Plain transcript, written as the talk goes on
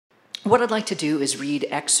What I'd like to do is read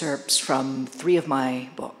excerpts from 3 of my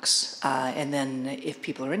books, and then if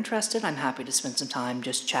people are interested, I'm happy to spend some time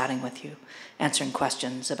just chatting with you, answering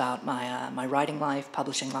questions about my writing life,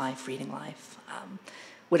 publishing life, reading life,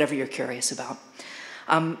 whatever you're curious about.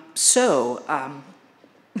 The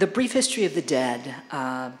Brief History of the Dead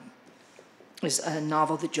is a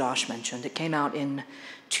novel that Josh mentioned. It came out in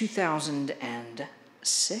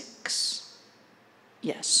 2006.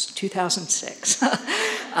 Yes, 2006.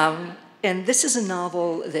 And this is a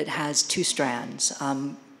novel that has 2 strands.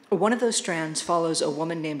 One of those strands follows a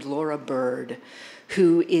woman named Laura Bird,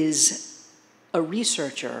 who is a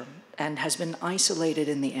researcher and has been isolated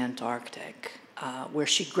in the Antarctic, where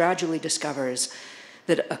she gradually discovers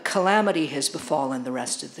that a calamity has befallen the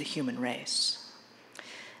rest of the human race.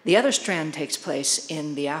 The other strand takes place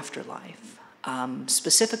in the afterlife,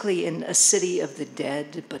 specifically in a city of the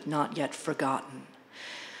dead but not yet forgotten.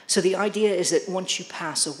 So the idea is that once you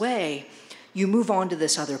pass away, you move on to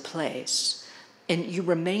this other place, and you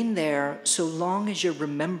remain there so long as you're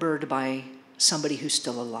remembered by somebody who's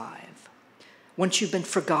still alive. Once you've been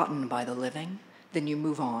forgotten by the living, then you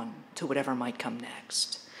move on to whatever might come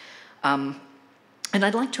next. And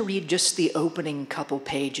I'd like to read just the opening couple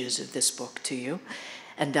pages of this book to you.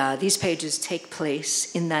 And these pages take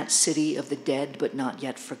place in that city of the dead but not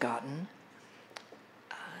yet forgotten.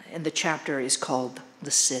 And the chapter is called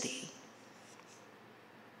The City.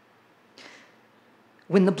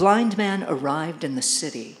 When the blind man arrived in the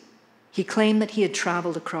city, he claimed that he had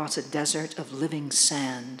traveled across a desert of living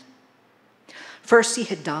sand. First he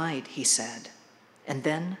had died, he said, and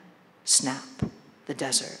then, snap, the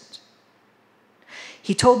desert.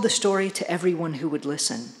 He told the story to everyone who would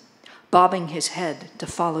listen, bobbing his head to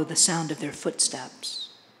follow the sound of their footsteps.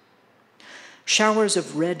 Showers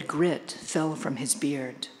of red grit fell from his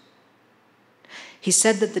beard. He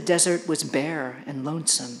said that the desert was bare and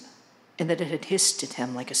lonesome, and that it had hissed at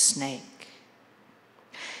him like a snake.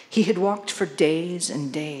 He had walked for days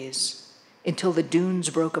and days, until the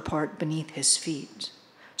dunes broke apart beneath his feet,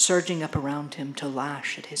 surging up around him to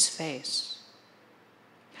lash at his face.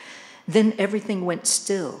 Then everything went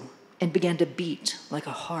still and began to beat like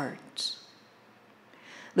a heart.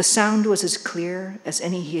 The sound was as clear as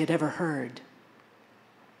any he had ever heard.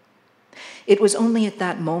 It was only at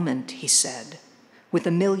that moment, he said, with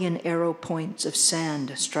 1,000,000 arrow points of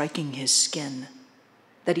sand striking his skin,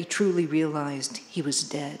 that he truly realized he was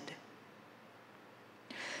dead.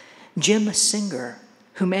 Jim Singer,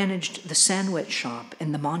 who managed the sandwich shop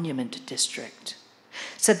in the Monument District,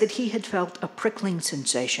 said that he had felt a prickling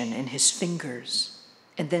sensation in his fingers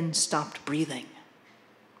and then stopped breathing.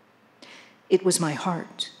 It was my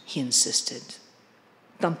heart, he insisted,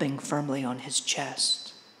 thumping firmly on his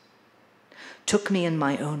chest. Took me in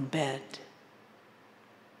my own bed.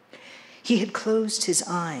 He had closed his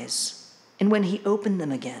eyes, and when he opened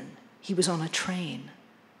them again, he was on a train,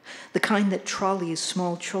 the kind that trolleys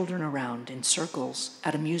small children around in circles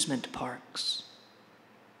at amusement parks.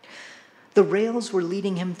 The rails were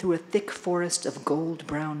leading him through a thick forest of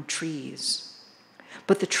gold-brown trees,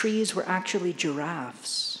 but the trees were actually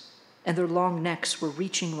giraffes, and their long necks were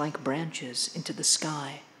reaching like branches into the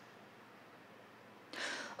sky.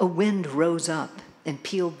 A wind rose up and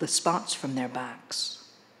peeled the spots from their backs.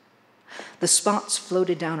 The spots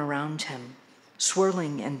floated down around him,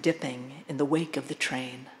 swirling and dipping in the wake of the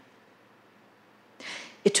train.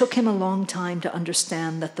 It took him a long time to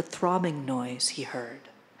understand that the throbbing noise he heard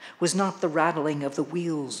was not the rattling of the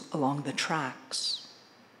wheels along the tracks.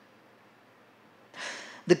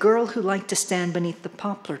 The girl who liked to stand beneath the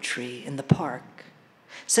poplar tree in the park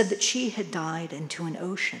said that she had died into an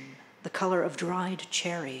ocean the color of dried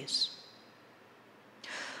cherries.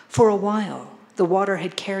 For a while, the water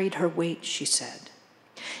had carried her weight, she said,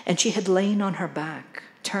 and she had lain on her back,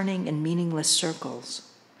 turning in meaningless circles,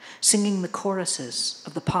 singing the choruses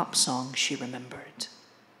of the pop song she remembered.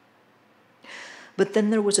 But then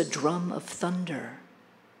there was a drum of thunder,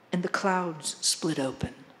 and the clouds split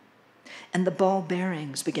open, and the ball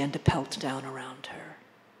bearings began to pelt down around her,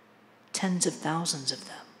 tens of thousands of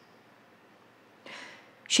them.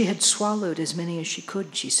 She had swallowed as many as she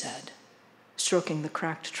could, she said, stroking the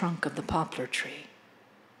cracked trunk of the poplar tree.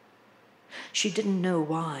 She didn't know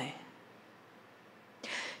why.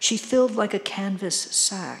 She filled like a canvas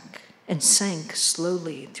sack and sank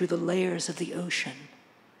slowly through the layers of the ocean.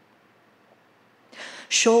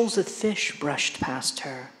 Shoals of fish brushed past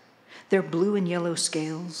her, their blue and yellow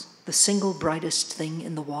scales the single brightest thing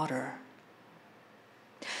in the water.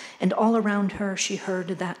 And all around her she heard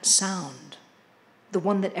that sound, the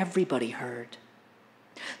one that everybody heard,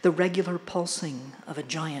 the regular pulsing of a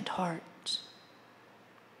giant heart.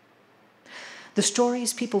 The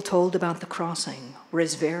stories people told about the crossing were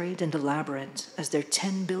as varied and elaborate as their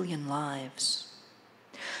 10 billion lives.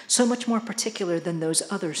 So much more particular than those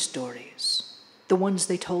other stories, the ones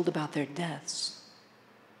they told about their deaths.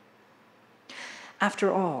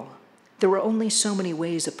 After all, there were only so many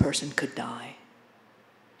ways a person could die.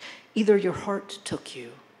 Either your heart took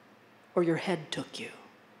you, or your head took you,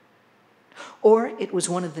 or it was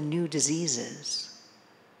one of the new diseases.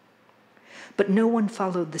 But no one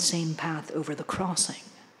followed the same path over the crossing.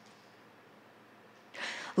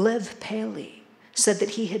 Lev Paley said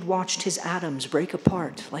that he had watched his atoms break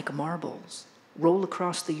apart like marbles, roll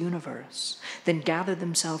across the universe, then gather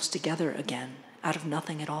themselves together again out of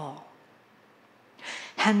nothing at all.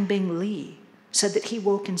 Hanbing Li said that he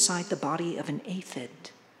woke inside the body of an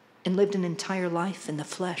aphid and lived an entire life in the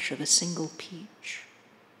flesh of a single peach.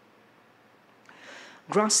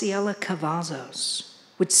 Graciela Cavazos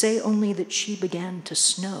would say only that she began to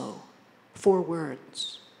snow, 4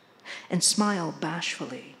 words, and smile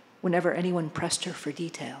bashfully whenever anyone pressed her for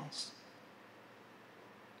details.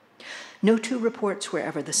 No 2 reports were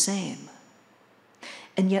ever the same,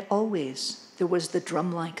 and yet always there was the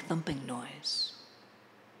drum-like thumping noise.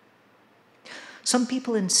 Some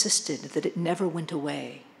people insisted that it never went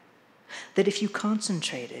away, that if you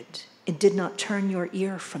concentrated and did not turn your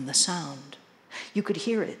ear from the sound, you could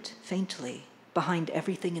hear it faintly behind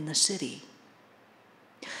everything in the city.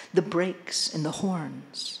 The brakes and the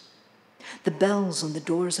horns, the bells on the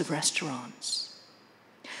doors of restaurants,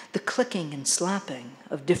 the clicking and slapping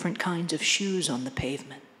of different kinds of shoes on the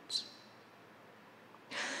pavement.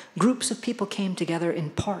 Groups of people came together in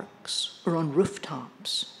parks or on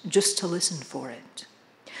rooftops just to listen for it,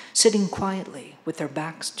 sitting quietly with their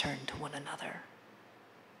backs turned to one another.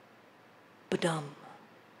 Ba-dum,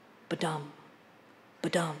 ba-dum,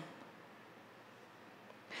 ba-dum.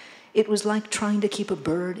 It was like trying to keep a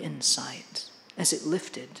bird in sight as it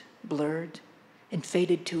lifted, blurred, and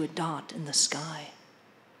faded to a dot in the sky.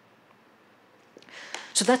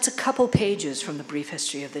 So that's a couple pages from the Brief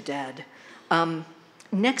History of the Dead.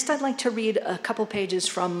 Next, I'd like to read a couple pages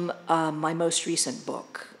from my most recent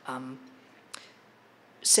book,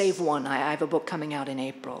 save one. I have a book coming out in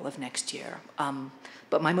April of next year.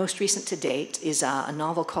 But my most recent to date is a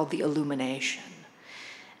novel called The Illumination.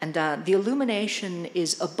 And The Illumination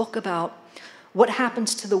is a book about what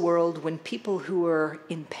happens to the world when people who are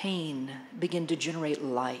in pain begin to generate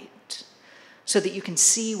light so that you can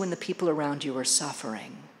see when the people around you are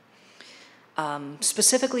suffering.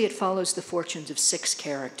 Specifically, it follows the fortunes of 6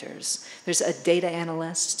 characters. There's a data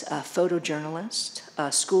analyst, a photojournalist,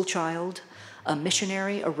 a schoolchild, a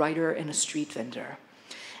missionary, a writer, and a street vendor.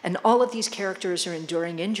 And all of these characters are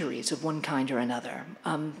enduring injuries of one kind or another,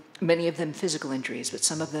 many of them physical injuries, but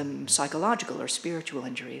some of them psychological or spiritual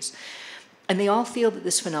injuries. And they all feel that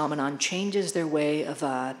this phenomenon changes their way of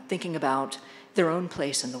thinking about their own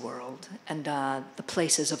place in the world and the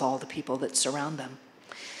places of all the people that surround them.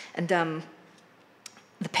 And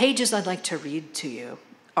the pages I'd like to read to you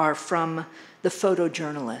are from the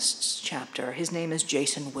photojournalist's chapter. His name is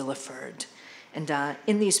Jason Williford. And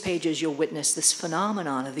in these pages, you'll witness this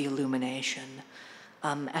phenomenon of the illumination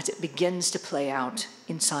as it begins to play out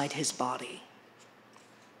inside his body.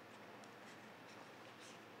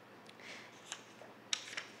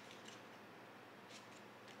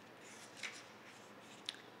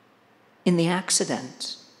 In the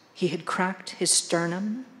accident, he had cracked his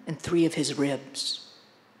sternum and 3 of his ribs,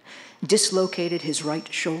 dislocated his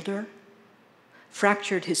right shoulder,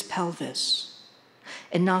 fractured his pelvis,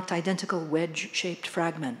 and knocked identical wedge-shaped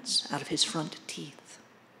fragments out of his front teeth.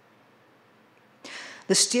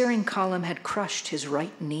 The steering column had crushed his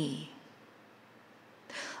right knee.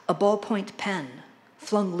 A ballpoint pen,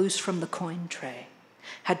 flung loose from the coin tray,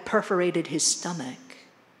 had perforated his stomach.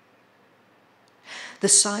 The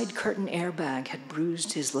side curtain airbag had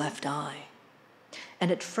bruised his left eye, and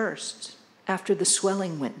at first, after the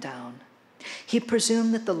swelling went down, he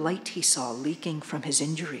presumed that the light he saw leaking from his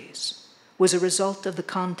injuries was a result of the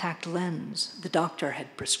contact lens the doctor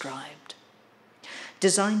had prescribed,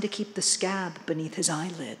 designed to keep the scab beneath his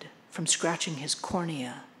eyelid from scratching his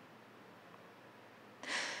cornea.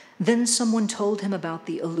 Then someone told him about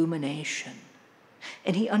the illumination,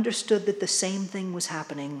 and he understood that the same thing was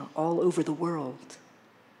happening all over the world.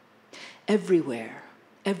 Everywhere,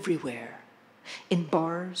 everywhere, in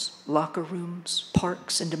bars, locker rooms,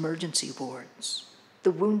 parks, and emergency wards,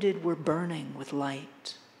 the wounded were burning with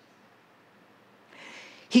light.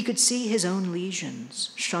 He could see his own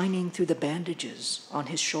lesions shining through the bandages on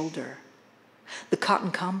his shoulder, the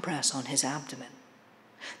cotton compress on his abdomen,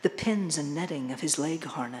 the pins and netting of his leg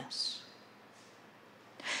harness.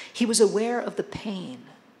 He was aware of the pain,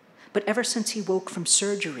 But ever since he woke from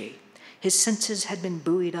surgery, his senses had been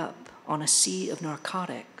buoyed up on a sea of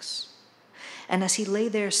narcotics. And as he lay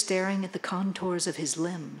there staring at the contours of his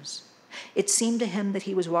limbs, it seemed to him that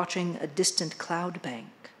he was watching a distant cloud bank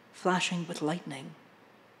flashing with lightning.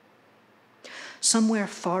 Somewhere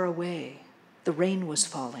far away, the rain was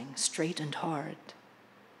falling straight and hard.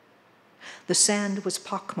 The sand was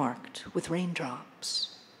pockmarked with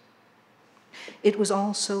raindrops. It was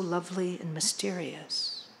all so lovely and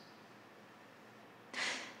mysterious.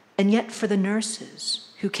 And yet for the nurses,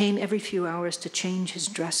 who came every few hours to change his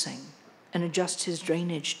dressing and adjust his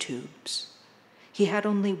drainage tubes, he had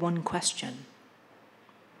only one question.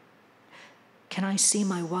 Can I see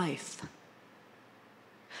my wife?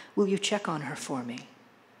 Will you check on her for me?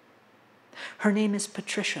 Her name is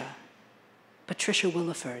Patricia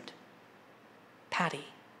Williford. Patty.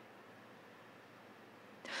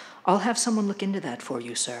 I'll have someone look into that for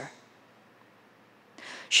you, sir.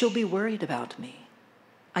 She'll be worried about me.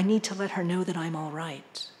 I need to let her know that I'm all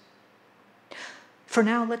right. For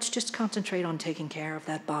now, let's just concentrate on taking care of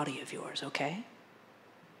that body of yours, okay?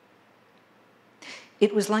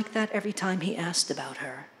 It was like that every time he asked about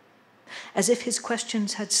her, as if his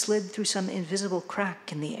questions had slid through some invisible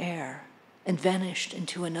crack in the air and vanished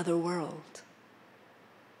into another world.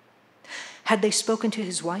 Had they spoken to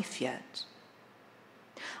his wife yet?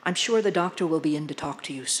 I'm sure the doctor will be in to talk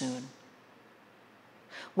to you soon.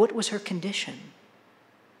 What was her condition?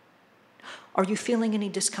 Are you feeling any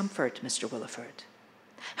discomfort, Mr. Williford?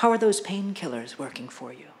 How are those painkillers working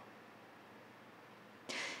for you?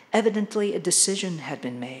 Evidently, a decision had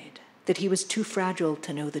been made that he was too fragile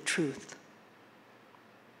to know the truth.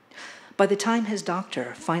 By the time his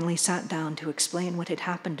doctor finally sat down to explain what had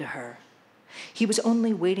happened to her, he was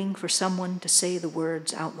only waiting for someone to say the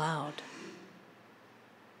words out loud.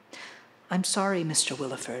 I'm sorry, Mr.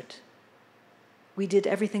 Williford. We did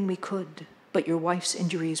everything we could, but your wife's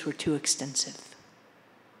injuries were too extensive.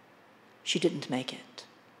 She didn't make it.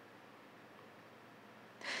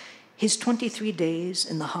 His 23 days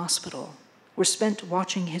in the hospital were spent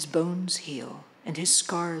watching his bones heal and his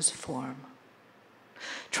scars form,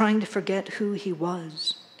 trying to forget who he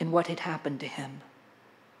was and what had happened to him.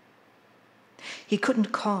 He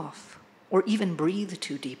couldn't cough or even breathe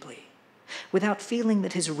too deeply without feeling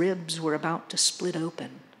that his ribs were about to split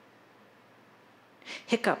open.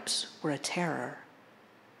 Hiccups were a terror.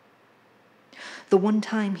 The one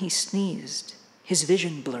time he sneezed, his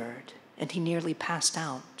vision blurred and he nearly passed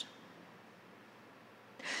out.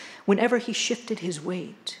 Whenever he shifted his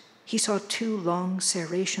weight, he saw 2 long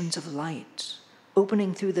serrations of light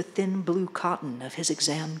opening through the thin blue cotton of his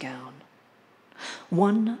exam gown,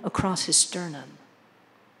 one across his sternum,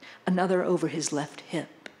 another over his left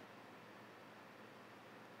hip.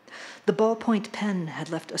 The ballpoint pen had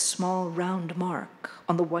left a small round mark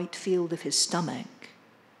on the white field of his stomach,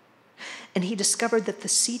 and he discovered that the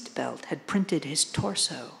seat belt had printed his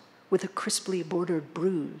torso with a crisply bordered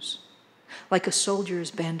bruise, like a soldier's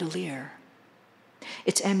bandolier,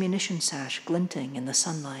 its ammunition sash glinting in the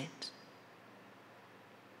sunlight.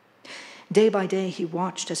 Day by day, he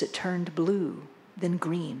watched as it turned blue, then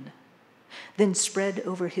green, then spread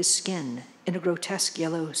over his skin in a grotesque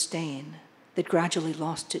yellow stain that gradually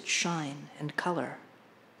lost its shine and color.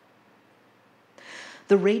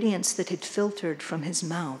 The radiance that had filtered from his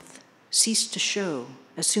mouth ceased to show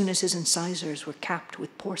as soon as his incisors were capped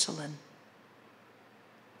with porcelain.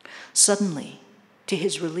 Suddenly, to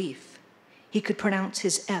his relief, he could pronounce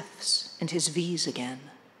his F's and his V's again.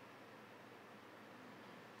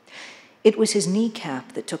 It was his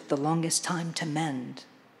kneecap that took the longest time to mend.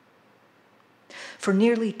 For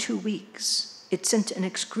nearly 2 weeks, it sent an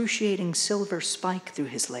excruciating silver spike through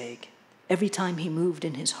his leg every time he moved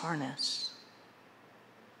in his harness.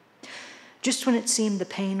 Just when it seemed the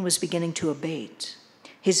pain was beginning to abate,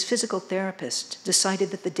 his physical therapist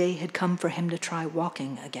decided that the day had come for him to try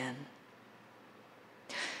walking again.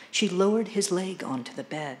 She lowered his leg onto the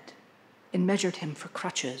bed and measured him for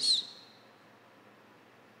crutches.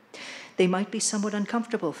 They might be somewhat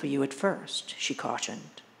uncomfortable for you at first, she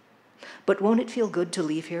cautioned, but won't it feel good to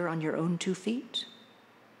leave here on your own 2 feet?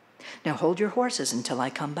 Now hold your horses until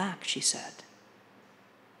I come back, she said.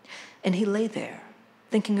 And he lay there,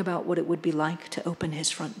 thinking about what it would be like to open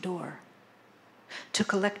his front door, to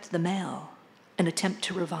collect the mail and attempt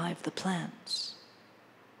to revive the plants.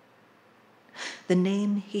 The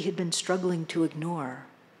name he had been struggling to ignore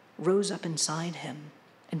rose up inside him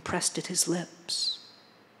and pressed at his lips.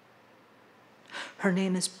 Her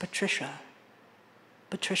name is Patricia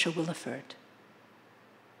Williford.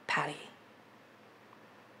 Patty.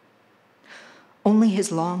 Only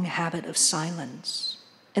his long habit of silence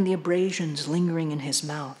and the abrasions lingering in his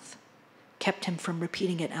mouth kept him from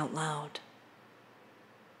repeating it out loud.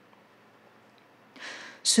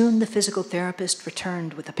 Soon the physical therapist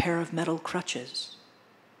returned with a pair of metal crutches.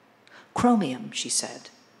 "Chromium," she said,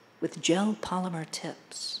 "with gel polymer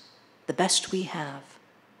tips, the best we have."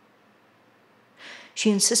 She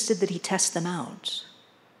insisted that he test them out.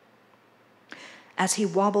 As he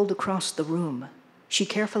wobbled across the room, she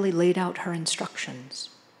carefully laid out her instructions,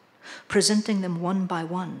 presenting them one by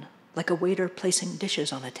one, like a waiter placing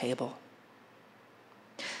dishes on a table.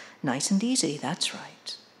 "Nice and easy, that's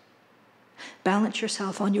right. Balance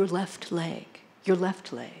yourself on your left leg.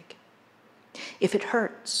 If it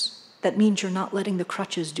hurts, that means you're not letting the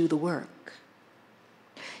crutches do the work.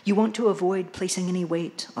 You want to avoid placing any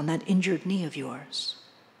weight on that injured knee of yours."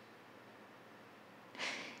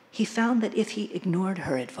 He found that if he ignored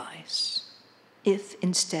her advice, if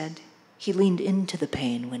instead he leaned into the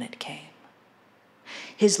pain when it came,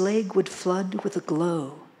 his leg would flood with a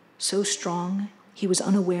glow so strong he was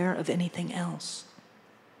unaware of anything else.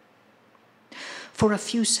 For a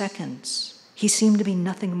few seconds, he seemed to be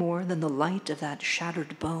nothing more than the light of that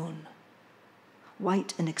shattered bone,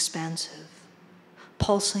 white and expansive,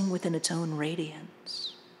 pulsing within its own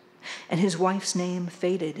radiance, and his wife's name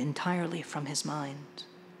faded entirely from his mind.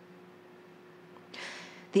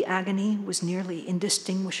 The agony was nearly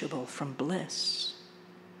indistinguishable from bliss.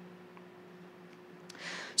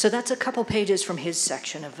 So that's a couple pages from his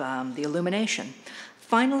section of the Illumination.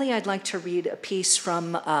 Finally, I'd like to read a piece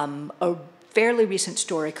from a fairly recent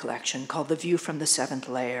story collection called The View from the Seventh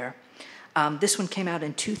Layer. This one came out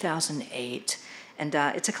in 2008, and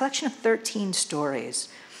it's a collection of 13 stories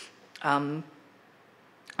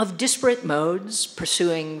of disparate modes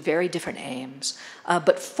pursuing very different aims,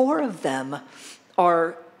 but 4 of them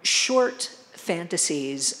are short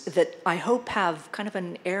fantasies that I hope have kind of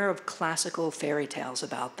an air of classical fairy tales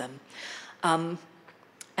about them.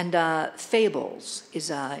 And fables is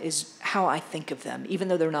how I think of them, even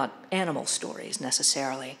though they're not animal stories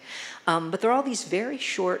necessarily. But they're all these very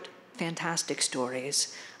short, fantastic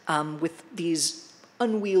stories with these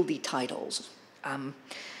unwieldy titles.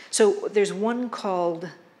 So there's one called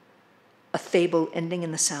A Fable Ending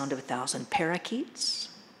in the Sound of 1,000 Parakeets,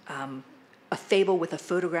 a fable with a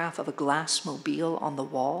photograph of a glass mobile on the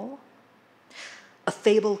wall, a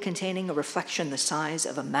fable containing a reflection the size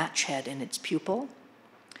of a match head in its pupil,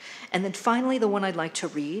 and then finally the one I'd like to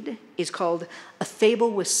read is called A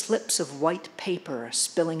Fable with Slips of White Paper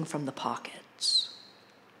Spilling from the Pockets.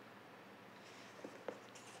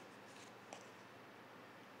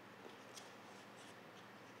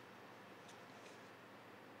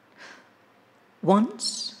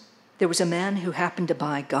 Once, there was a man who happened to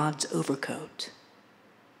buy God's overcoat.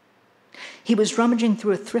 He was rummaging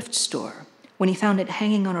through a thrift store when he found it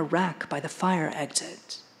hanging on a rack by the fire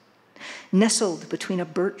exit, nestled between a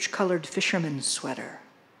birch-colored fisherman's sweater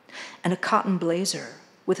and a cotton blazer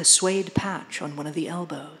with a suede patch on one of the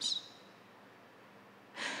elbows.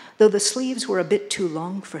 Though the sleeves were a bit too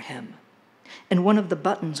long for him and one of the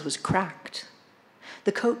buttons was cracked,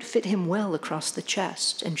 the coat fit him well across the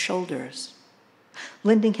chest and shoulders,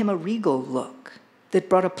 lending him a regal look that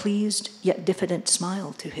brought a pleased yet diffident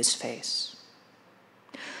smile to his face.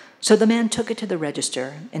 So the man took it to the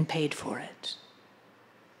register and paid for it.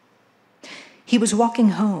 He was walking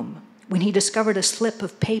home when he discovered a slip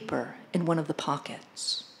of paper in one of the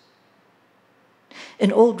pockets.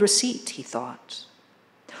 An old receipt, he thought,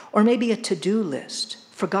 or maybe a to-do list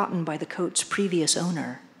forgotten by the coat's previous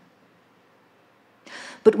owner.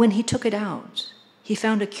 But when he took it out, he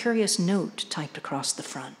found a curious note typed across the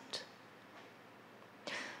front.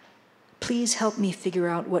 "Please help me figure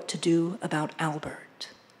out what to do about Albert."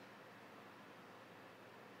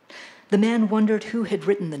 The man wondered who had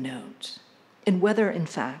written the note and whether, in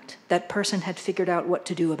fact, that person had figured out what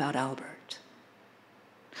to do about Albert.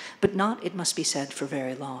 But not, it must be said, for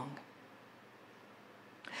very long.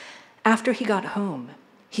 After he got home,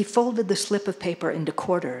 he folded the slip of paper into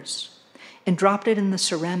quarters and dropped it in the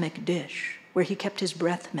ceramic dish where he kept his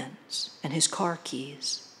breath mints and his car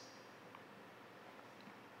keys.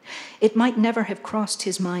 It might never have crossed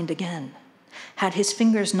his mind again had his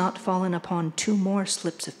fingers not fallen upon 2 more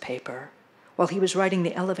slips of paper while he was riding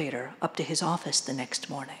the elevator up to his office the next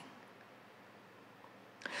morning.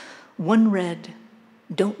 One read,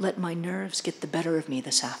 "Don't let my nerves get the better of me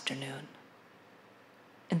this afternoon."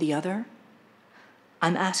 And the other,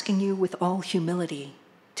 "I'm asking you with all humility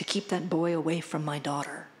to keep that boy away from my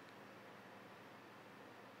daughter."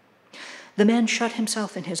 The man shut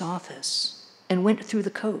himself in his office and went through the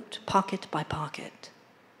coat, pocket by pocket.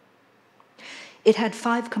 It had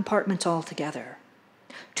 5 compartments altogether,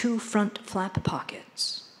 2 front flap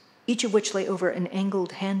pockets, each of which lay over an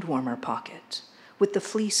angled hand-warmer pocket, with the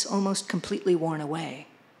fleece almost completely worn away,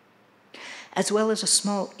 as well as a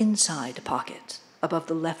small inside pocket above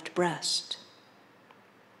the left breast.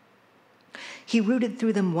 He rooted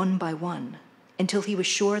through them one by one until he was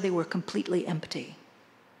sure they were completely empty,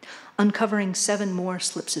 uncovering 7 more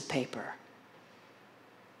slips of paper.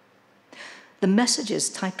 The messages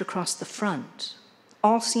typed across the front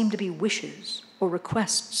all seemed to be wishes or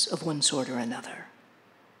requests of one sort or another.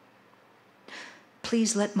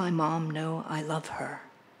 Please let my mom know I love her.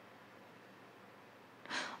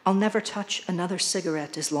 I'll never touch another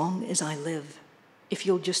cigarette as long as I live, if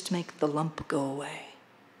you'll just make the lump go away.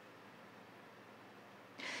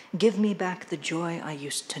 Give me back the joy I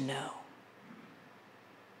used to know.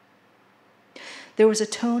 There was a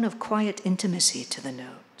tone of quiet intimacy to the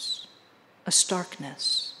notes, a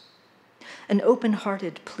starkness, an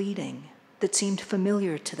open-hearted pleading that seemed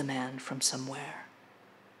familiar to the man from somewhere.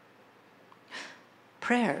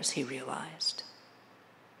 Prayers, he realized.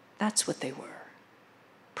 That's what they were.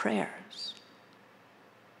 Prayers.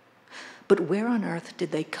 But where on earth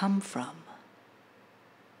did they come from?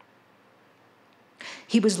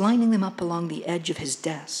 He was lining them up along the edge of his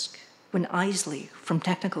desk when Isley, from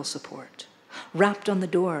technical support, rapped on the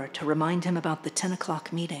door to remind him about the 10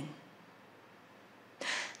 o'clock meeting.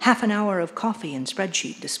 Half an hour of coffee and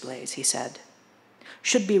spreadsheet displays, he said.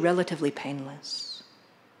 Should be relatively painless.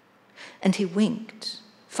 And he winked,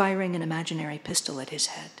 firing an imaginary pistol at his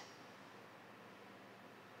head.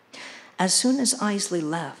 As soon as Isley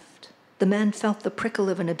left, the man felt the prickle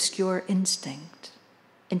of an obscure instinct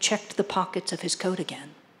and checked the pockets of his coat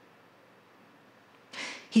again.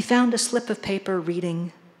 He found a slip of paper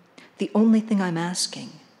reading, "The only thing I'm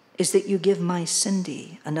asking is that you give my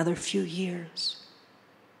Cindy another few years."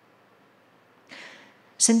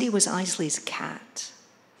 Cindy was Isley's cat,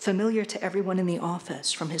 familiar to everyone in the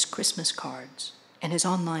office from his Christmas cards and his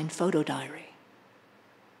online photo diary.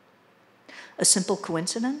 A simple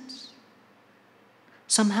coincidence?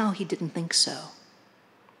 Somehow he didn't think so.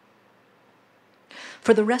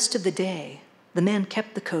 For the rest of the day, the man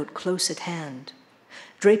kept the coat close at hand,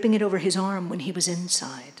 draping it over his arm when he was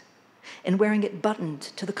inside, and wearing it buttoned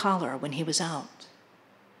to the collar when he was out.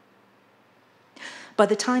 By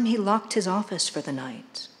the time he locked his office for the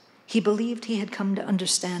night, he believed he had come to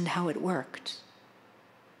understand how it worked.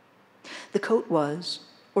 The coat was,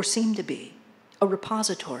 or seemed to be, a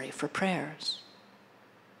repository for prayers.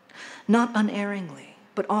 Not unerringly,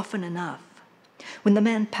 but often enough, when the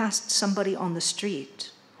man passed somebody on the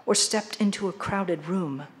street or stepped into a crowded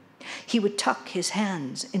room, he would tuck his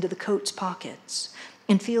hands into the coat's pockets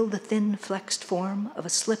and feel the thin, flexed form of a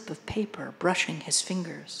slip of paper brushing his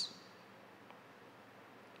fingers.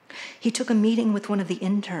 He took a meeting with one of the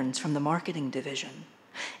interns from the marketing division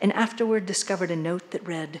and afterward discovered a note that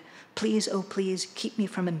read, "Please, oh please, keep me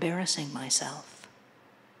from embarrassing myself."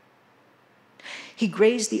 He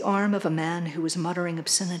grazed the arm of a man who was muttering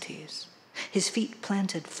obscenities, his feet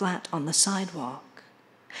planted flat on the sidewalk,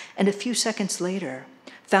 and a few seconds later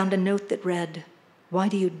found a note that read, "Why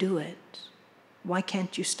do you do it? Why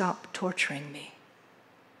can't you stop torturing me?"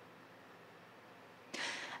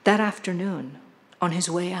 That afternoon, on his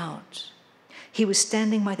way out, he was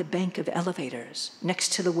standing by the bank of elevators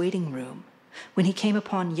next to the waiting room when he came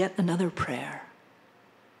upon yet another prayer.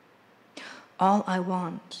 All I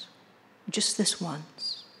want, just this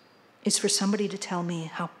once, is for somebody to tell me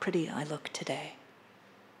how pretty I look today.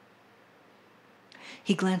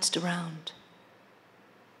 He glanced around.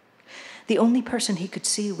 The only person he could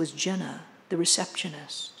see was Jenna, the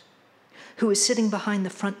receptionist, who was sitting behind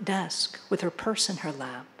the front desk with her purse in her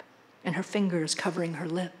lap and her fingers covering her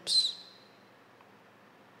lips.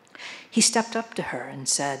 He stepped up to her and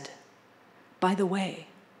said, "By the way,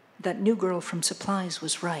 that new girl from supplies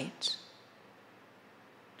was right."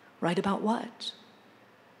 "Right about what?"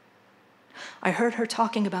 "I heard her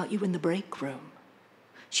talking about you in the break room.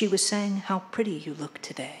 She was saying how pretty you look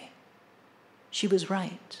today. She was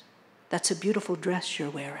right. That's a beautiful dress you're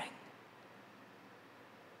wearing."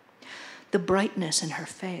 The brightness in her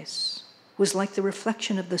face was like the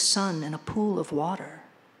reflection of the sun in a pool of water.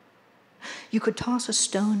 You could toss a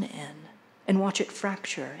stone in and watch it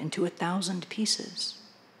fracture into 1,000 pieces,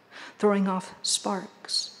 throwing off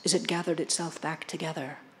sparks as it gathered itself back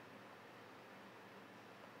together.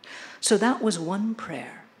 So that was one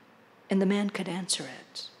prayer, and the man could answer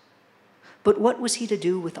it. But what was he to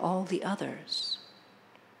do with all the others?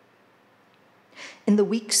 In the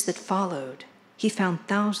weeks that followed, he found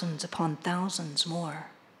thousands upon thousands more.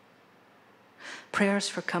 Prayers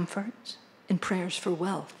for comfort and prayers for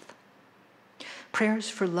wealth. Prayers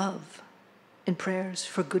for love and prayers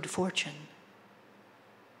for good fortune.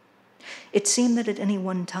 It seemed that at any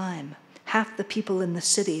one time, half the people in the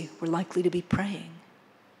city were likely to be praying.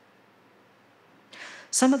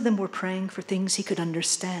 Some of them were praying for things he could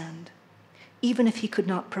understand, even if he could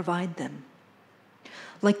not provide them,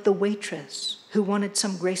 like the waitress who wanted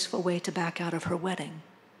some graceful way to back out of her wedding,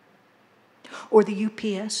 or the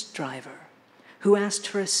UPS driver who asked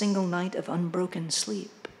for a single night of unbroken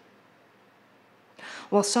sleep,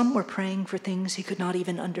 while some were praying for things he could not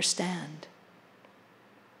even understand.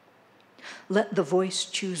 Let the voice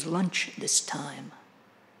choose lunch this time.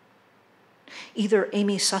 Either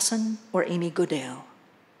Amy Sussin or Amy Goodale.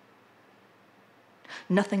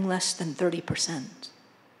 Nothing less than 30%.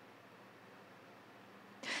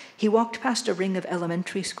 He walked past a ring of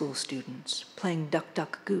elementary school students playing Duck,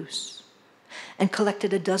 Duck, Goose, and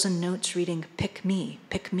collected a dozen notes reading, "Pick me,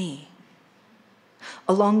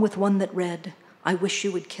 along with one that read, "I wish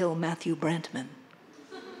you would kill Matthew Brantman."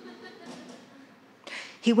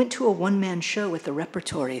 He went to a one-man show at the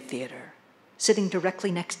Repertory Theater, sitting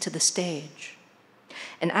directly next to the stage,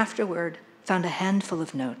 and afterward found a handful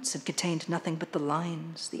of notes that contained nothing but the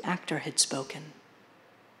lines the actor had spoken.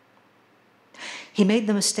 He made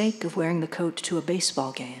the mistake of wearing the coat to a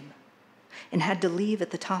baseball game and had to leave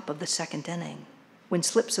at the top of the second inning when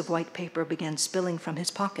slips of white paper began spilling from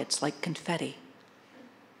his pockets like confetti.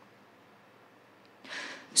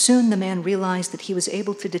 Soon the man realized that he was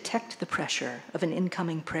able to detect the pressure of an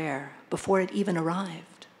incoming prayer before it even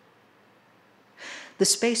arrived. The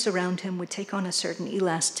space around him would take on a certain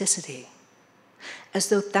elasticity, as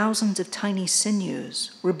though thousands of tiny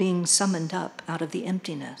sinews were being summoned up out of the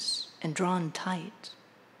emptiness and drawn tight.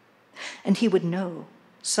 And he would know,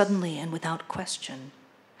 suddenly and without question,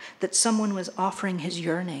 that someone was offering his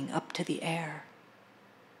yearning up to the air.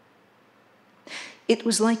 It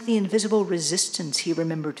was like the invisible resistance he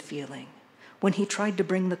remembered feeling when he tried to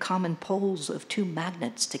bring the common poles of two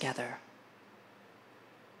magnets together.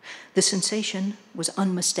 The sensation was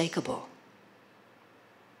unmistakable.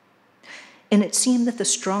 And it seemed that the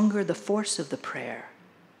stronger the force of the prayer,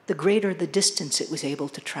 the greater the distance it was able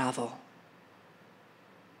to travel.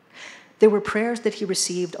 There were prayers that he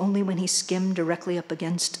received only when he skimmed directly up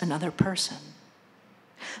against another person.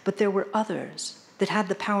 But there were others that had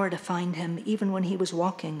the power to find him even when he was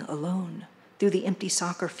walking alone through the empty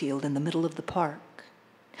soccer field in the middle of the park,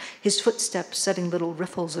 his footsteps setting little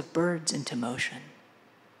riffles of birds into motion.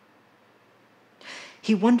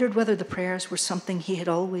 He wondered whether the prayers were something he had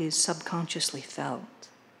always subconsciously felt,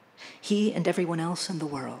 he and everyone else in the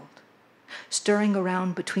world, stirring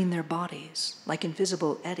around between their bodies like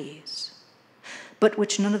invisible eddies, but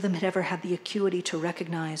which none of them had ever had the acuity to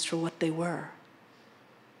recognize for what they were.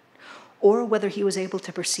 Or whether he was able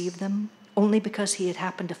to perceive them only because he had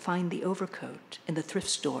happened to find the overcoat in the thrift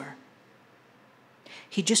store.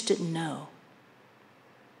 He just didn't know.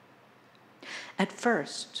 At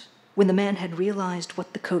first, when the man had realized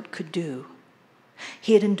what the coat could do,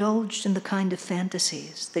 he had indulged in the kind of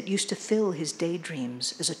fantasies that used to fill his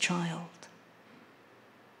daydreams as a child.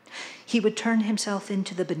 He would turn himself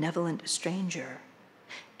into the benevolent stranger,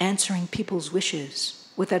 answering people's wishes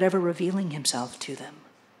without ever revealing himself to them.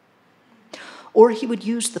 Or he would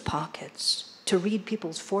use the pockets to read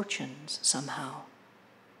people's fortunes somehow.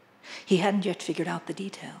 He hadn't yet figured out the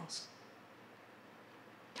details.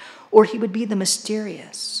 Or he would be the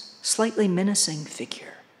mysterious, slightly menacing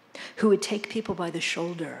figure who would take people by the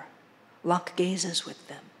shoulder, lock gazes with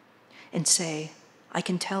them, and say, "I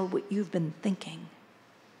can tell what you've been thinking."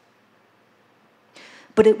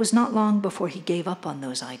 But it was not long before he gave up on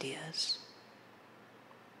those ideas.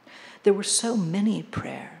 There were so many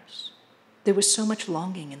prayers. There was so much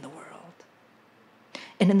longing in the world.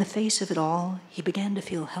 And in the face of it all, he began to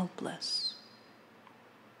feel helpless.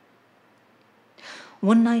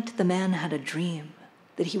 One night, the man had a dream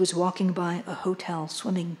that he was walking by a hotel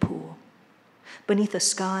swimming pool, beneath a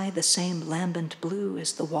sky the same lambent blue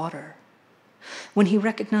as the water, when he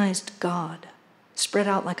recognized God spread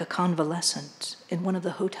out like a convalescent in one of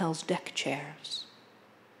the hotel's deck chairs.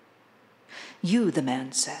 "You," the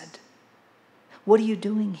man said, "what are you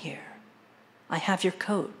doing here? I have your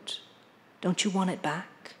coat. Don't you want it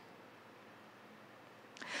back?"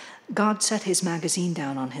 God set his magazine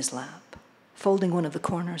down on his lap, folding one of the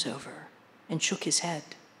corners over, and shook his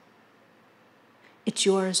head. "It's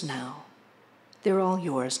yours now. They're all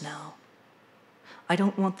yours now. I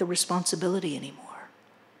don't want the responsibility anymore."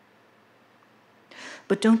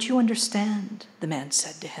 "But don't you understand?" the man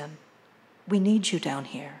said to him. "We need you down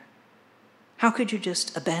here. How could you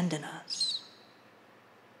just abandon us?"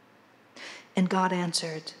 And God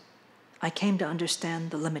answered, "I came to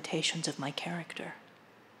understand the limitations of my character."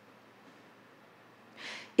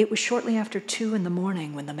 It was shortly after 2 in the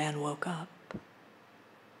morning when the man woke up.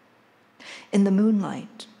 In the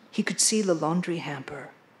moonlight, he could see the laundry hamper,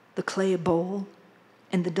 the clay bowl,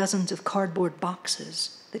 and the dozens of cardboard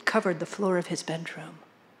boxes that covered the floor of his bedroom,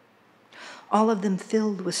 all of them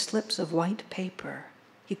filled with slips of white paper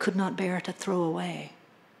he could not bear to throw away.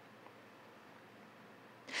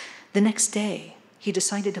 The next day, he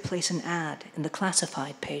decided to place an ad in the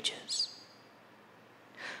classified pages.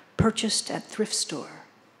 Purchased at thrift store,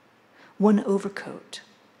 one overcoat,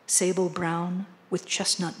 sable brown with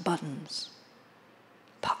chestnut buttons,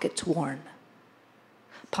 pockets worn,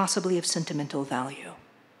 possibly of sentimental value.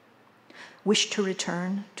 Wish to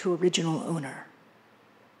return to original owner.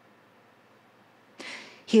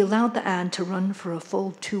 He allowed the ad to run for a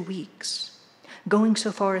full 2 weeks, going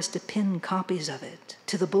so far as to pin copies of it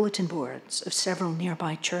to the bulletin boards of several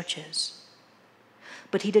nearby churches.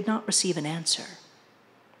 But he did not receive an answer.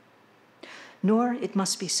 Nor, it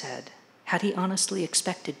must be said, had he honestly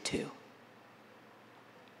expected to.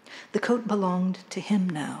 The coat belonged to him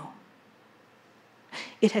now.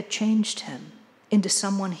 It had changed him into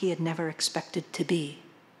someone he had never expected to be.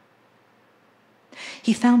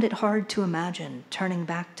 He found it hard to imagine turning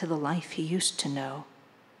back to the life he used to know,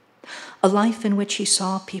 a life in which he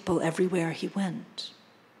saw people everywhere he went,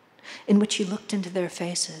 in which he looked into their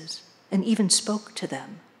faces and even spoke to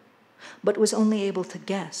them, but was only able to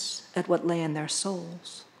guess at what lay in their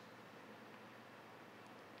souls.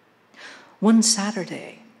 One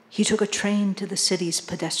Saturday, he took a train to the city's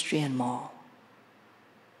pedestrian mall.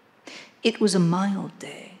 It was a mild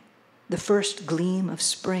day, the first gleam of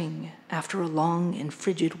spring after a long and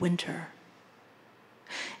frigid winter.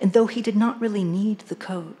 And though he did not really need the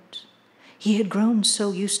coat, he had grown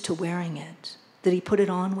so used to wearing it that he put it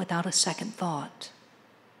on without a second thought.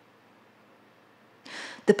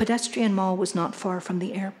 The pedestrian mall was not far from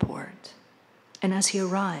the airport, and as he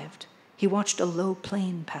arrived, he watched a low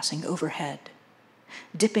plane passing overhead,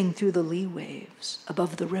 dipping through the lee waves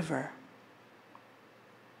above the river.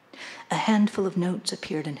 A handful of notes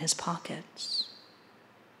appeared in his pockets.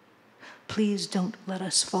 Please don't let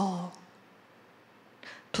us fall.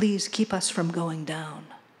 Please keep us from going down.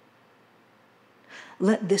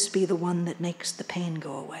 Let this be the one that makes the pain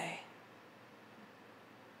go away.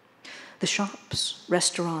 The shops,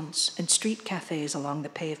 restaurants, and street cafes along the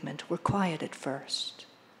pavement were quiet at first.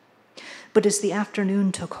 But as the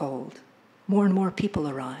afternoon took hold, more and more people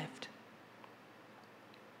arrived.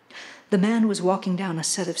 The man was walking down a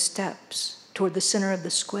set of steps toward the center of the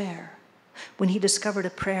square when he discovered a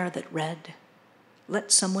prayer that read,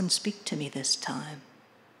 "Let someone speak to me this time.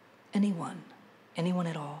 Anyone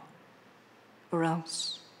at all, or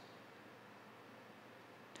else."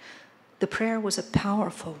 The prayer was a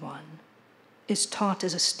powerful one, as taut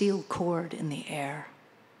as a steel cord in the air.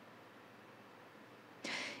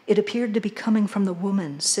 It appeared to be coming from the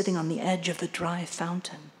woman sitting on the edge of the dry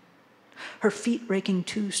fountain, her feet raking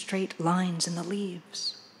 2 straight lines in the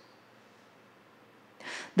leaves.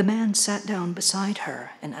 The man sat down beside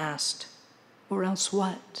her and asked, "Or else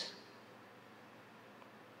what?"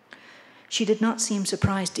 She did not seem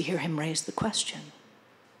surprised to hear him raise the question.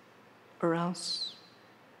 "Or else,"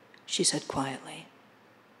 she said quietly.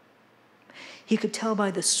 He could tell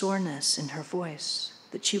by the soreness in her voice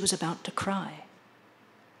that she was about to cry.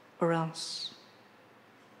 "Or else."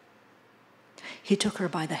 He took her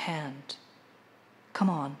by the hand. "Come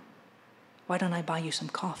on, why don't I buy you some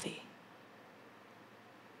coffee?"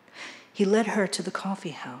 He led her to the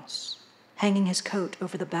coffee house, hanging his coat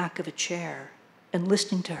over the back of a chair and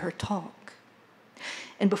listening to her talk.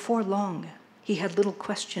 And before long, he had little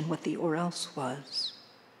question what the "or else" was.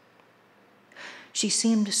 She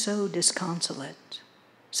seemed so disconsolate,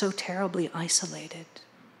 so terribly isolated.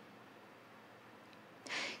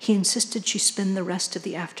 He insisted she spend the rest of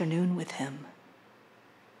the afternoon with him.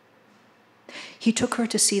 He took her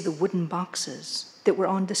to see the wooden boxes that were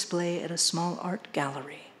on display at a small art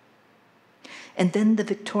gallery, and then the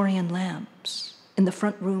Victorian lamps in the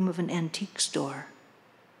front room of an antique store.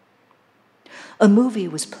 A movie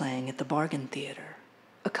was playing at the Bargain Theater,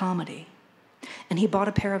 a comedy, and he bought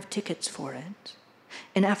a pair of tickets for it,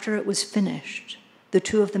 and after it was finished, the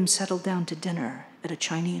two of them settled down to dinner at a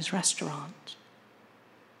Chinese restaurant.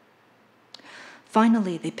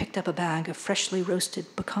 Finally, they picked up a bag of freshly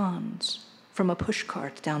roasted pecans from a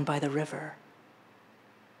pushcart down by the river.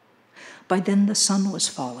 By then the sun was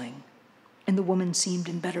falling, and the woman seemed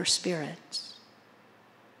in better spirits.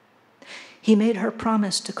 He made her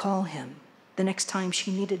promise to call him the next time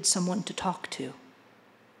she needed someone to talk to.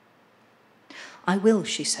 "I will,"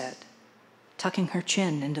 she said, tucking her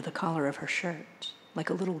chin into the collar of her shirt like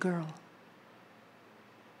a little girl.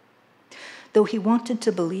 Though he wanted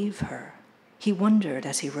to believe her, he wondered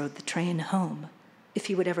as he rode the train home if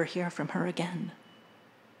he would ever hear from her again.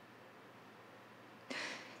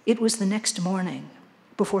 It was the next morning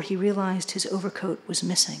before he realized his overcoat was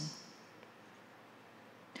missing.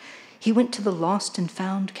 He went to the lost and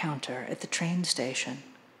found counter at the train station,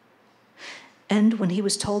 and when he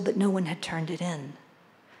was told that no one had turned it in,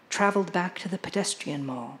 traveled back to the pedestrian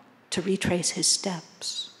mall to retrace his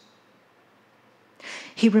steps.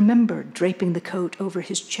 He remembered draping the coat over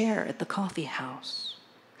his chair at the coffee house,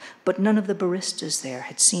 but none of the baristas there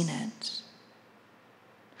had seen it,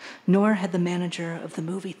 nor had the manager of the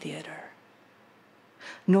movie theater,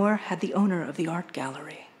 nor had the owner of the art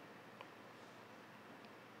gallery.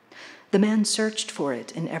 The man searched for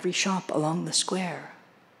it in every shop along the square,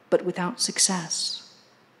 but without success.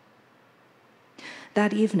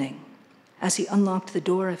 That evening, as he unlocked the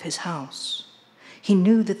door of his house, he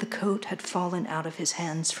knew that the coat had fallen out of his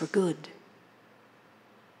hands for good.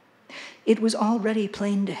 It was already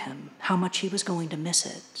plain to him how much he was going to miss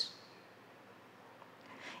it.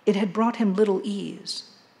 It had brought him little ease,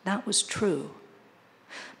 that was true,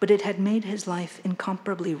 but it had made his life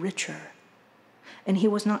incomparably richer, and he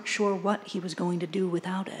was not sure what he was going to do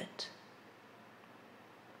without it.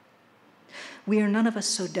 We are none of us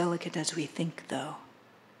so delicate as we think, though,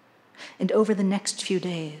 and over the next few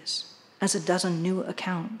days, as a dozen new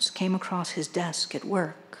accounts came across his desk at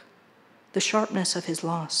work, the sharpness of his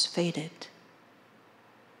loss faded.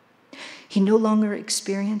 He no longer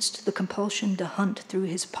experienced the compulsion to hunt through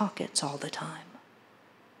his pockets all the time.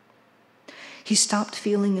 He stopped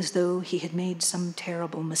feeling as though he had made some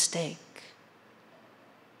terrible mistake.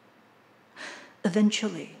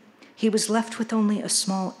 Eventually, he was left with only a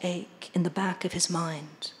small ache in the back of his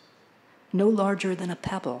mind, no larger than a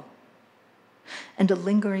pebble, and a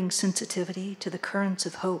lingering sensitivity to the currents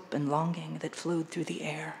of hope and longing that flowed through the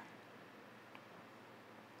air.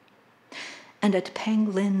 And at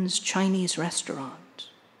Pang Lin's Chinese restaurant,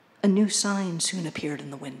 a new sign soon appeared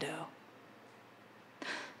in the window.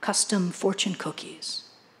 Custom fortune cookies,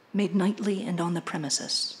 made nightly and on the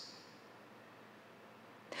premises.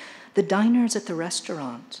 The diners at the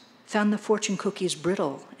restaurant found the fortune cookies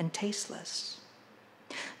brittle and tasteless,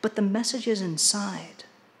 but the messages inside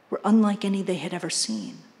were unlike any they had ever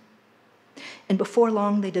seen, and before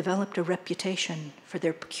long they developed a reputation for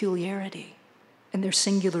their peculiarity and their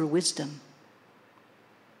singular wisdom.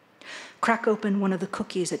 Crack open one of the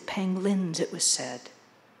cookies at Pang Lin's, it was said,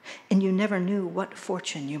 and you never knew what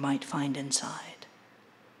fortune you might find inside.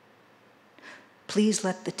 Please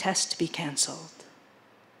let the test be canceled.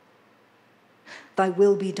 Thy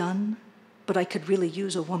will be done, but I could really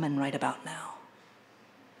use a woman right about now.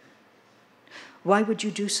 Why would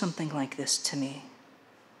you do something like this to me?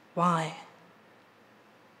 Why?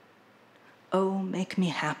 Oh, make me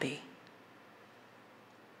happy.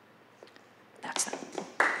 That's that.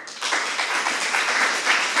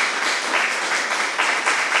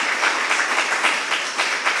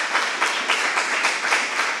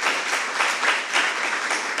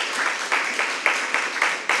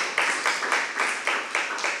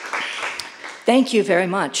 Thank you very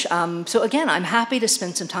much. So again, I'm happy to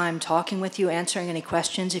spend some time talking with you, answering any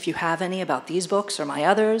questions if you have any about these books or my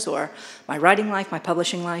others, or my writing life, my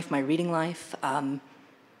publishing life, my reading life,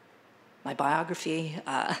 my biography,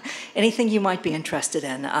 anything you might be interested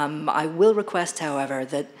in. I will request, however,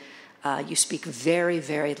 that you speak very,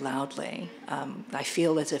 very loudly. I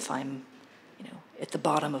feel as if I'm, at the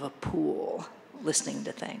bottom of a pool listening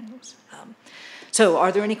to things. So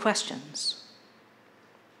are there any questions?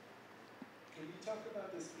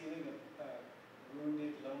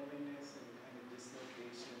 Wounded loneliness and kind of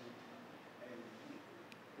dislocation, and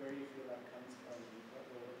where you feel that comes from, what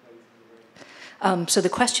role it plays in the brain? So the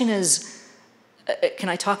question is, can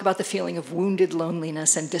I talk about the feeling of wounded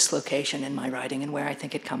loneliness and dislocation in my writing and where I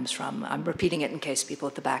think it comes from? I'm repeating it in case people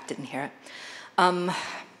at the back didn't hear it.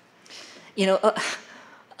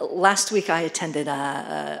 Last week I attended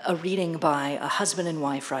a reading by a husband and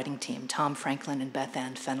wife writing team, Tom Franklin and Beth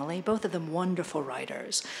Ann Fennelly, both of them wonderful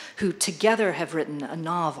writers who together have written a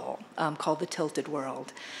novel called The Tilted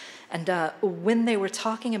World. And when they were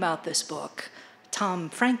talking about this book, Tom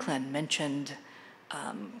Franklin mentioned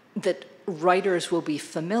that writers will be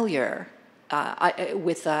familiar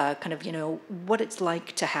with kind of, what it's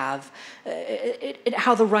like to have,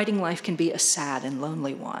 how the writing life can be a sad and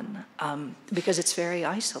lonely one, because it's very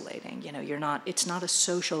isolating. It's not a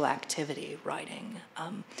social activity, writing.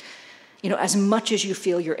 As much as you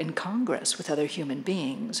feel you're incongruous with other human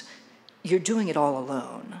beings, you're doing it all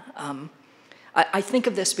alone. I think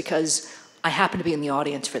of this because I happen to be in the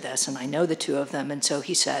audience for this, and I know the two of them, and so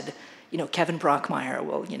he said, Kevin Brockmeier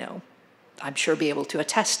will, I'm sure, be able to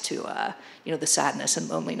attest to, the sadness and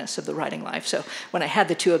loneliness of the writing life. So when I had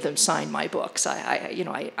the two of them sign my books,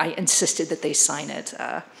 I insisted that they sign it,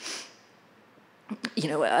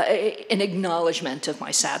 an acknowledgement of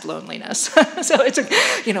my sad loneliness. So it's,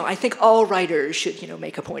 I think all writers should,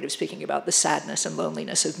 make a point of speaking about the sadness and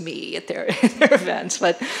loneliness of me at their events.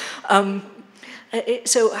 But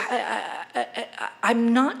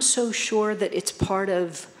I'm not so sure that it's part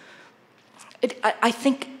of. I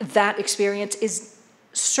think that experience is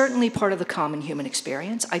certainly part of the common human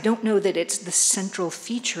experience. I don't know that it's the central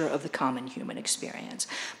feature of the common human experience,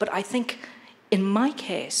 but I think, in my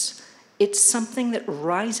case, it's something that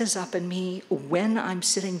rises up in me when I'm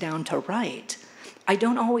sitting down to write. I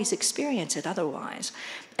don't always experience it otherwise.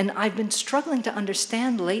 And I've been struggling to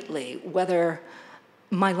understand lately whether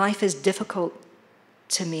my life is difficult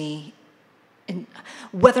to me, and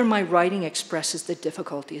whether my writing expresses the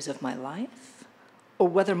difficulties of my life, or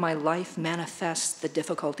whether my life manifests the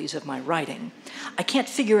difficulties of my writing. I can't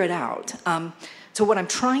figure it out. So what I'm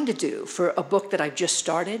trying to do for a book that I've just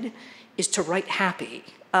started is to write happy.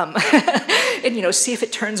 And see if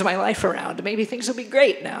it turns my life around. Maybe things will be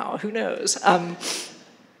great now. Who knows?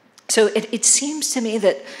 So it seems to me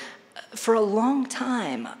that for a long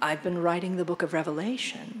time I've been writing the book of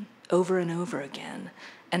Revelation over and over again,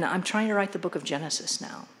 and I'm trying to write the book of Genesis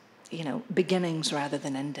now. Beginnings rather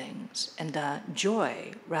than endings, and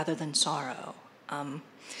joy rather than sorrow.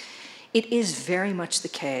 It is very much the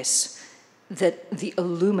case that the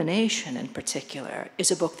Illumination, in particular, is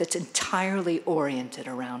a book that's entirely oriented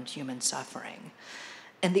around human suffering.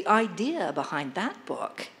 And the idea behind that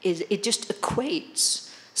book is it just equates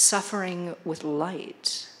suffering with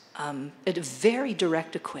light, a very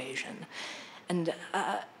direct equation. And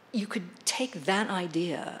you could take that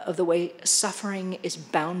idea of the way suffering is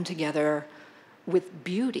bound together with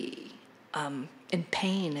beauty, and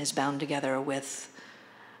pain is bound together with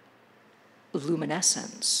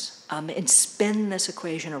luminescence, and spin this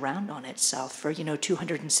equation around on itself for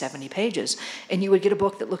 270 pages, and you would get a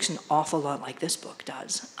book that looks an awful lot like this book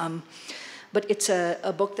does. But it's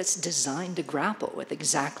a book that's designed to grapple with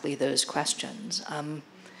exactly those questions.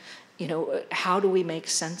 How do we make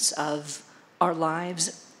sense of our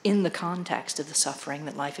lives in the context of the suffering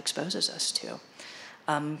that life exposes us to?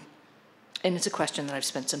 And it's a question that I've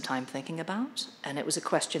spent some time thinking about, and it was a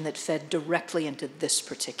question that fed directly into this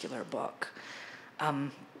particular book.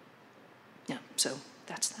 So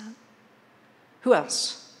that's that. Who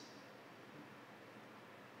else?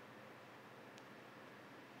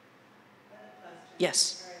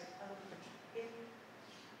 Yes. In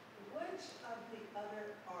which of the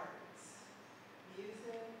other arts,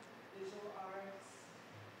 music, visual arts,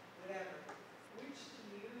 whatever, which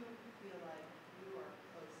do you feel like you are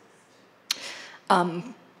closest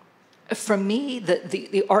to? For me,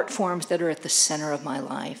 the art forms that are at the center of my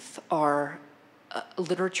life are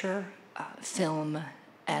literature, film,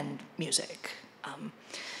 and music.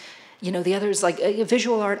 The others, like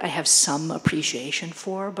visual art, I have some appreciation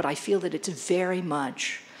for, but I feel that it's very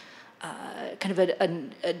much kind of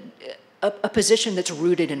a position that's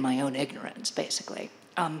rooted in my own ignorance, basically.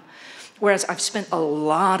 Whereas I've spent a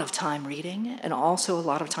lot of time reading and also a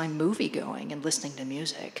lot of time movie-going and listening to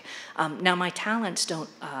music. Now, my talents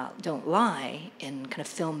don't lie in kind of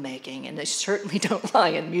filmmaking, and they certainly don't lie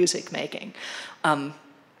in music making.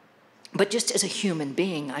 But just as a human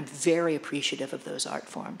being, I'm very appreciative of those art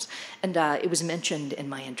forms. And it was mentioned in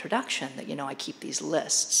my introduction that, I keep these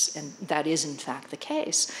lists, and that is, in fact, the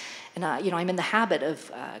case. And, I'm in the habit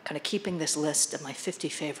of kind of keeping this list of my 50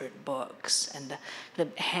 favorite books and kind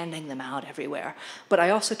of handing them out everywhere. But I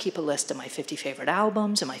also keep a list of my 50 favorite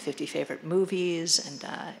albums and my 50 favorite movies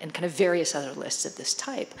and kind of various other lists of this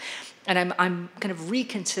type. And I'm kind of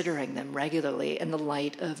reconsidering them regularly in the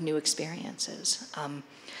light of new experiences.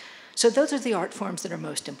 So those are the art forms that are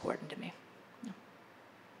most important to me. As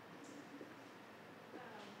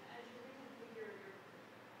you read your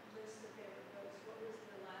list of favorite books, what was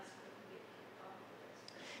the last book to get kicked off the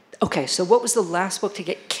list? Okay, so what was the last book to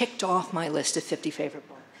get kicked off my list of 50 favorite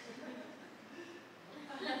books?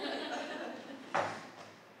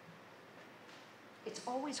 It's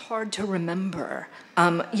always hard to remember.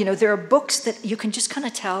 There are books that you can just kind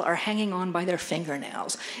of tell are hanging on by their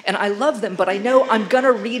fingernails. And I love them, but I know I'm going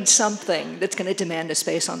to read something that's going to demand a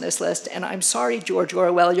space on this list. And I'm sorry, George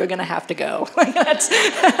Orwell, you're going to have to go. That's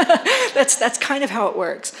kind of how it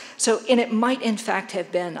works. So, and it might, in fact,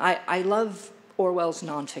 have been, I love Orwell's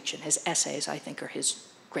nonfiction. His essays, I think, are his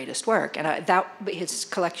greatest work. And a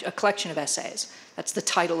collection of essays. That's the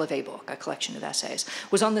title of a book, a collection of essays,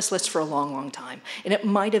 was on this list for a long, long time. And it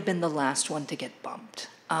might have been the last one to get bumped.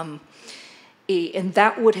 And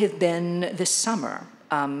that would have been this summer,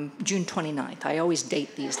 June 29th. I always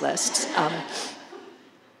date these lists.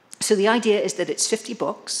 So the idea is that it's 50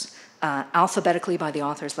 books, alphabetically by the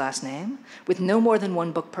author's last name, with no more than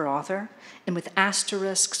one book per author, and with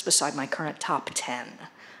asterisks beside my current top 10.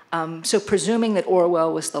 So presuming that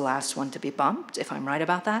Orwell was the last one to be bumped, if I'm right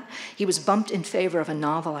about that, he was bumped in favor of a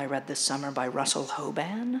novel I read this summer by Russell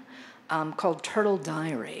Hoban called Turtle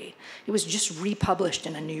Diary. It was just republished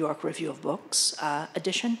in a New York Review of Books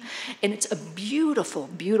edition, and it's a beautiful,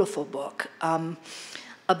 beautiful book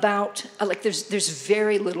about, like there's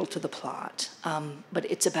very little to the plot, but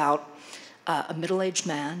it's about a middle-aged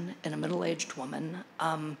man and a middle-aged woman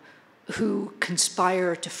who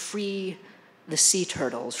conspire to free the sea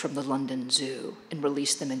turtles from the London Zoo and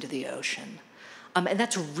release them into the ocean. And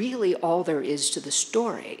that's really all there is to the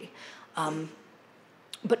story.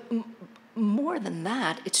 But more than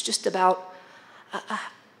that, it's just about,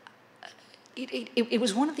 it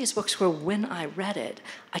was one of these books where when I read it,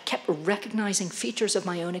 I kept recognizing features of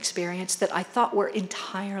my own experience that I thought were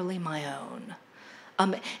entirely my own.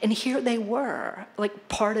 And here they were, like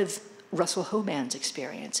part of Russell Hoban's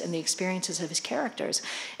experience and the experiences of his characters.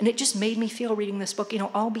 And it just made me feel reading this book,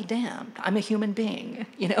 I'll be damned. I'm a human being,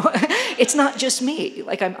 It's not just me,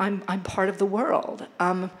 like I'm part of the world.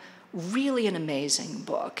 Really an amazing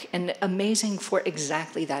book, and amazing for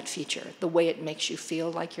exactly that feature, the way it makes you feel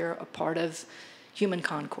like you're a part of human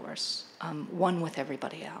concourse, one with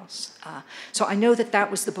everybody else. So I know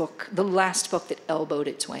that was the last book that elbowed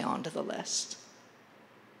its way onto the list.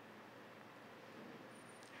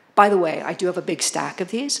 By the way, I do have a big stack of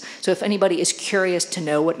these, so if anybody is curious to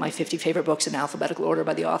know what my 50 favorite books in alphabetical order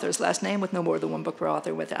by the author's last name, with no more than one book per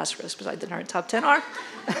author with asterisks beside the current top 10 are,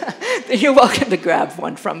 then you're welcome to grab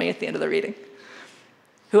one from me at the end of the reading.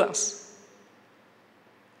 Who else?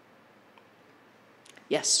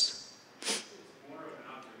 Yes? It's more of an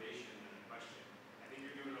observation than a question. I think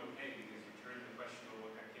you're doing okay because you turned the question of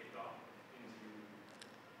what got kicked off into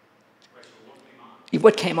the question of what came on.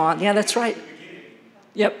 What came on? Yeah, that's right.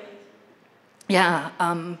 Yep. Yeah.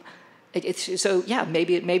 So yeah,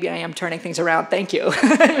 maybe I am turning things around. Thank you.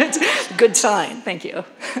 It's a good sign. Thank you.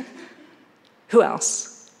 Who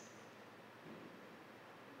else?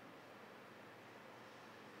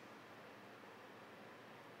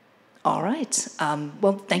 All right.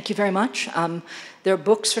 Well, thank you very much. There are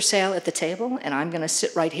books for sale at the table, and I'm going to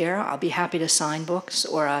sit right here. I'll be happy to sign books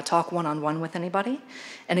or talk one-on-one with anybody.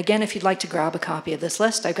 And again, if you'd like to grab a copy of this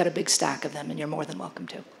list, I've got a big stack of them, and you're more than welcome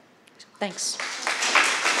to. Thanks.